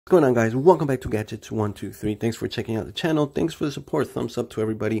What's going on, guys? Welcome back to Gadgets123. Thanks for checking out the channel. Thanks for the support. Thumbs up to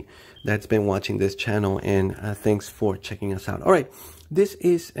everybody that's been watching this channel, and thanks for checking us out. All right, this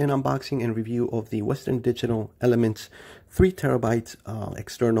is an unboxing and review of the Western Digital Elements 3 terabytes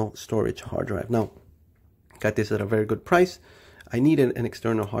external storage hard drive. Now, got this at a very good price. I needed an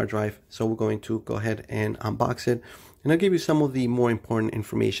external hard drive, so we're going to go ahead and unbox it. And I'll give you some of the more important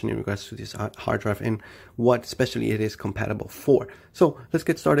information in regards to this hard drive and what especially it is compatible for. So let's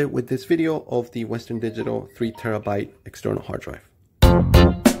get started with this video of the Western Digital 3 terabyte external hard drive.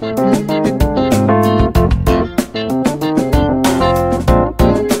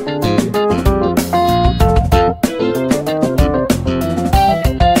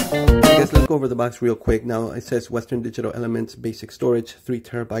 Let's go over the box real quick. Now it says Western Digital Elements Basic Storage 3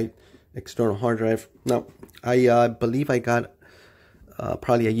 terabyte external hard drive. Now I believe I got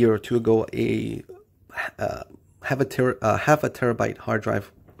probably a year or two ago a half a terabyte hard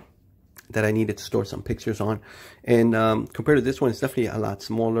drive that I needed to store some pictures on, and compared to this one, it's definitely a lot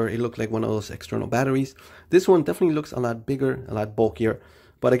smaller. It looked like one of those external batteries. This one definitely looks a lot bigger, a lot bulkier,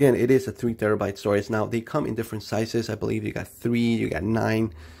 but again, it is a 3 terabyte storage. Now they come in different sizes. I believe you got 3, you got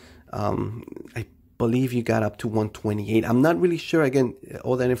 9, I believe you got up to 128. I'm not really sure. Again,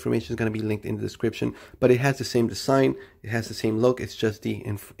 all that information is going to be linked in the description, but it has the same design, it has the same look. It's just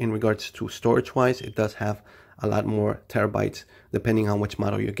in regards to storage wise, it does have a lot more terabytes depending on which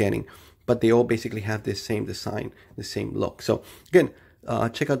model you're getting, but they all basically have this same design, the same look. So again,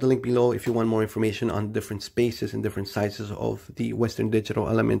 check out the link below if you want more information on different spaces and different sizes of the Western Digital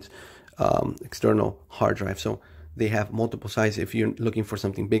Elements external hard drive. So they have multiple sizes. If you're looking for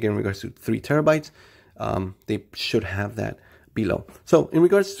something bigger in regards to 3 terabytes, they should have that below. So in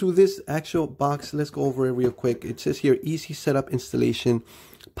regards to this actual box, let's go over it real quick. It says here, easy setup, installation,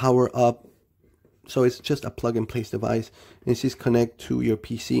 power up. So it's just a plug and place device. And it says connect to your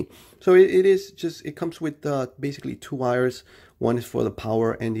PC. So it comes with basically 2 wires. One is for the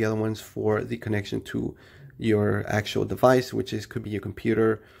power and the other one's for the connection to your actual device, which could be your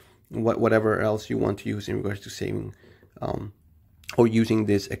computer, whatever else you want to use in regards to saving or using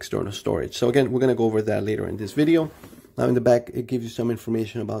this external storage. So again, we're going to go over that later in this video. Now in the back, it gives you some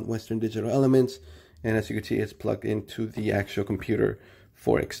information about Western Digital Elements, and as you can see, it's plugged into the actual computer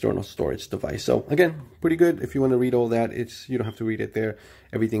for external storage device. So again, pretty good. If you want to read all that, you don't have to read it there.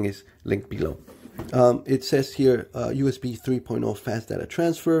 Everything is linked below. It says here USB 3.0 fast data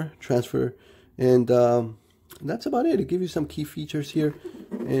transfer, and that's about it. It gives you some key features here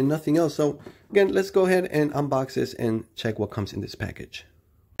and nothing else. So again, let's go ahead and unbox this and check what comes in this package.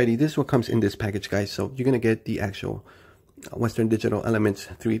 Alrighty, this is what comes in this package, guys. So you're gonna get the actual Western Digital Elements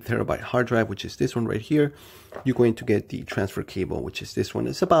 3 terabyte hard drive, which is this one right here. You're going to get the transfer cable, which is this one.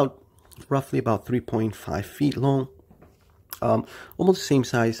 It's roughly about 3.5 feet long, almost the same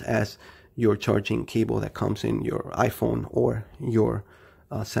size as your charging cable that comes in your iPhone or your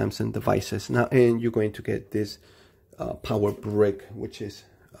Samsung devices. Now, and you're going to get this power brick, which is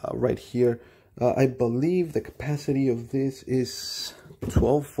right here. I believe the capacity of this is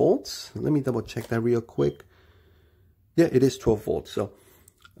 12 volts. Let me double check that real quick. Yeah, it is 12 volts. So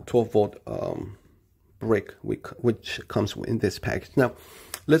 12 volt brick, which comes in this package. Now,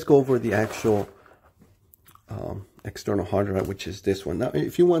 let's go over the actual external hard drive, which is this one. Now,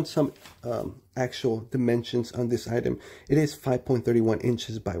 if you want some actual dimensions on this item, it is 5.31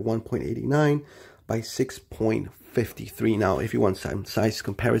 inches by 1.89 by 6.53. Now, if you want some size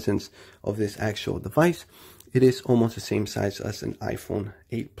comparisons of this actual device, it is almost the same size as an iPhone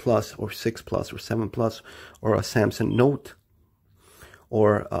 8 Plus or 6 Plus or 7 Plus or a Samsung Note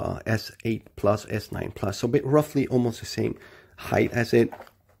or S8 Plus, S9 Plus. So roughly almost the same height as it.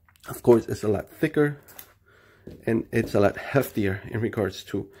 Of course, it's a lot thicker and it's a lot heftier in regards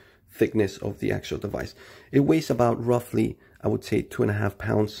to thickness of the actual device. It weighs about roughly, I would say, 2.5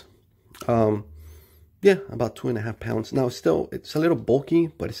 pounds. Yeah, about 2.5 pounds. Now, still, it's a little bulky,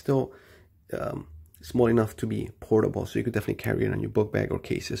 but it's still small enough to be portable. So you could definitely carry it on your book bag or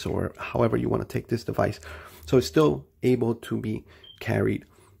cases or however you want to take this device. So it's still able to be carried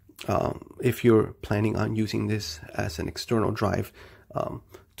if you're planning on using this as an external drive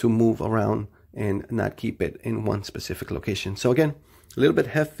to move around and not keep it in one specific location. So again, a little bit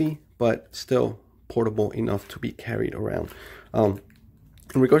hefty, but still portable enough to be carried around. In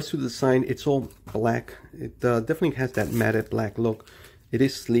regards to the design, it's all black. It definitely has that matted black look. It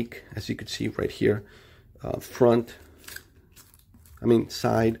is sleek, as you can see right here.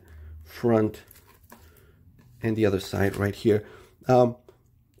 Side, front, and the other side right here. It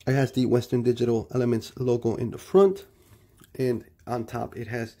has the Western Digital Elements logo in the front, and on top it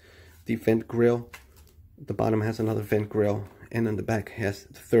has the vent grill. The bottom has another vent grill, and on the back has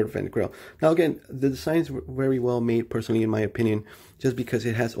the third vent grill. Now again, the design is very well made, personally in my opinion, just because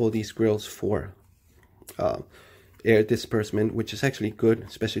it has all these grills for air disbursement, which is actually good,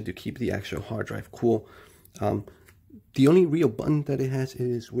 especially to keep the actual hard drive cool. The only real button that it has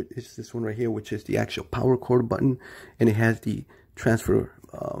is this one right here, which is the actual power cord button, and it has the transfer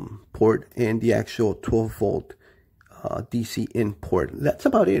port and the actual 12-volt DC in port. That's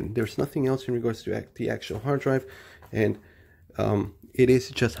about it. There's nothing else in regards to the actual hard drive, and it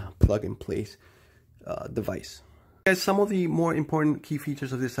is just a plug-and-play device. Guys, some of the more important key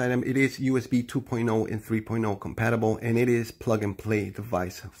features of this item: it is USB 2.0 and 3.0 compatible, and it is plug-and-play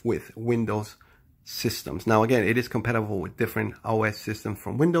device with Windows systems. Now again, it is compatible with different OS systems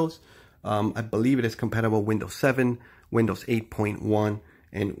from Windows. I believe it is compatible with Windows 7, Windows 8.1,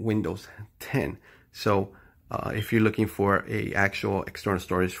 and Windows 10. So if you're looking for a actual external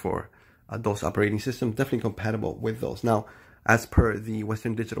storage for those operating systems, definitely compatible with those. Now, as per the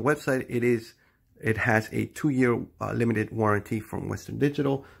Western Digital website, it has a 2-year limited warranty from Western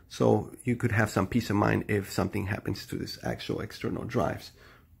Digital, so you could have some peace of mind if something happens to this actual external drives.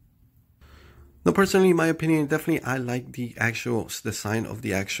 Now, personally, in my opinion, definitely I like the actual design of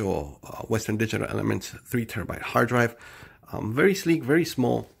the actual Western Digital Elements 3TB hard drive. Very sleek, very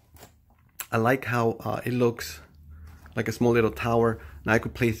small. I like how it looks like a small little tower. Now I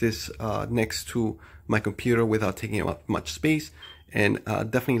could place this next to my computer without taking up much space, and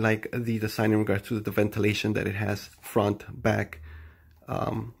definitely like the design in regards to the ventilation that it has, front, back,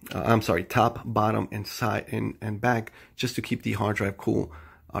 top, bottom, and side and back, just to keep the hard drive cool,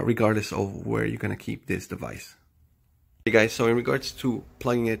 regardless of where you're gonna keep this device. Hey guys, so in regards to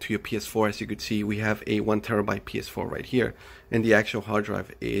plugging it to your PS4, as you could see, we have a 1TB PS4 right here, and the actual hard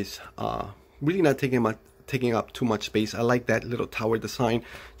drive is really not taking up too much space. I like that little tower design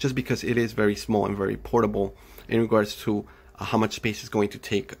just because it is very small and very portable in regards to how much space it's going to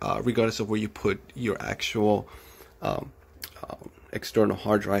take, regardless of where you put your actual external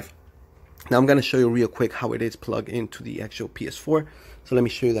hard drive. Now I'm going to show you real quick how it is plugged into the actual PS4. So let me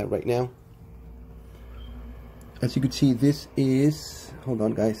show you that right now. As you can see, this is, hold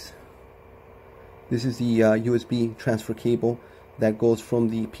on guys, this is the USB transfer cable that goes from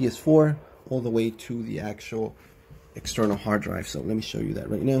the PS4 all the way to the actual external hard drive. So let me show you that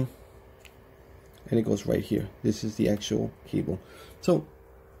right now. And it goes right here. This is the actual cable. So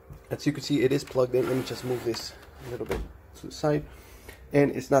as you can see, it is plugged in. Let me just move this a little bit to the side. And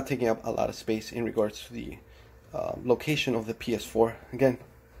it's not taking up a lot of space in regards to the location of the PS4. Again,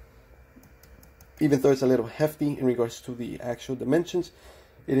 even though it's a little hefty in regards to the actual dimensions,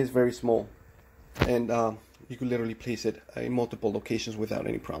 it is very small, and you could literally place it in multiple locations without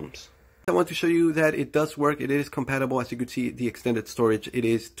any problems. I want to show you that it does work. It is compatible. As you can see, the extended storage, it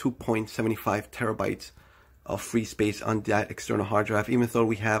is 2.75 terabytes of free space on that external hard drive, even though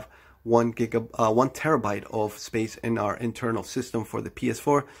we have 1 terabyte of space in our internal system for the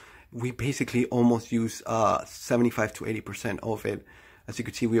PS4. We basically almost use 75 to 80% of it. As you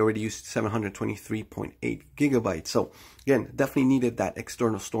can see, we already used 723.8 gigabytes. So again, definitely needed that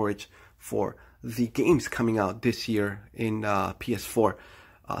external storage for the games coming out this year in PS4.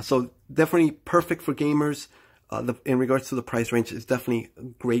 So definitely perfect for gamers. In regards to the price range, it's definitely a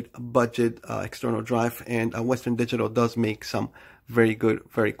great budget external drive, and Western Digital does make some very good,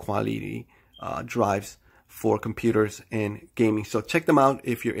 very quality drives for computers and gaming. So check them out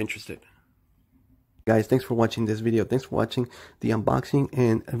if you're interested. Guys, thanks for watching this video. Thanks for watching the unboxing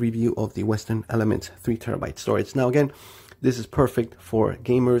and review of the Western Elements 3TB storage. Now again, this is perfect for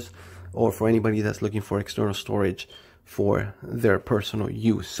gamers or for anybody that's looking for external storage for their personal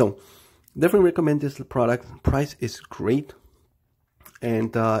use. So definitely recommend this product. Price is great,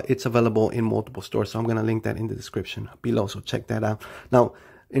 and it's available in multiple stores. So I'm going to link that in the description below. So check that out. Now,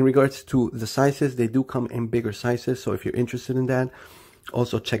 in regards to the sizes, they do come in bigger sizes. So if you're interested in that,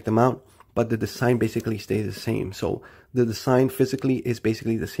 also check them out. But the design basically stays the same. So the design physically is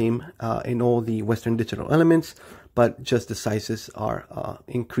basically the same in all the Western Digital Elements, but just the sizes are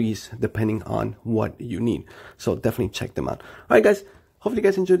increased depending on what you need. So definitely check them out. All right, guys. Hopefully you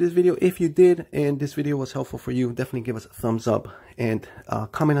guys enjoyed this video. If you did and this video was helpful for you, definitely give us a thumbs up and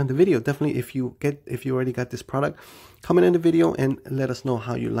comment on the video. Definitely if you already got this product, comment on the video and let us know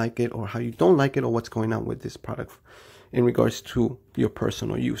how you like it or how you don't like it or what's going on with this product in regards to your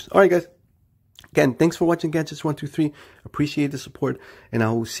personal use. All right, guys. Again, thanks for watching Gadgets123. Appreciate the support, and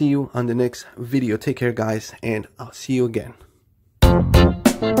I will see you on the next video. Take care, guys, and I'll see you again.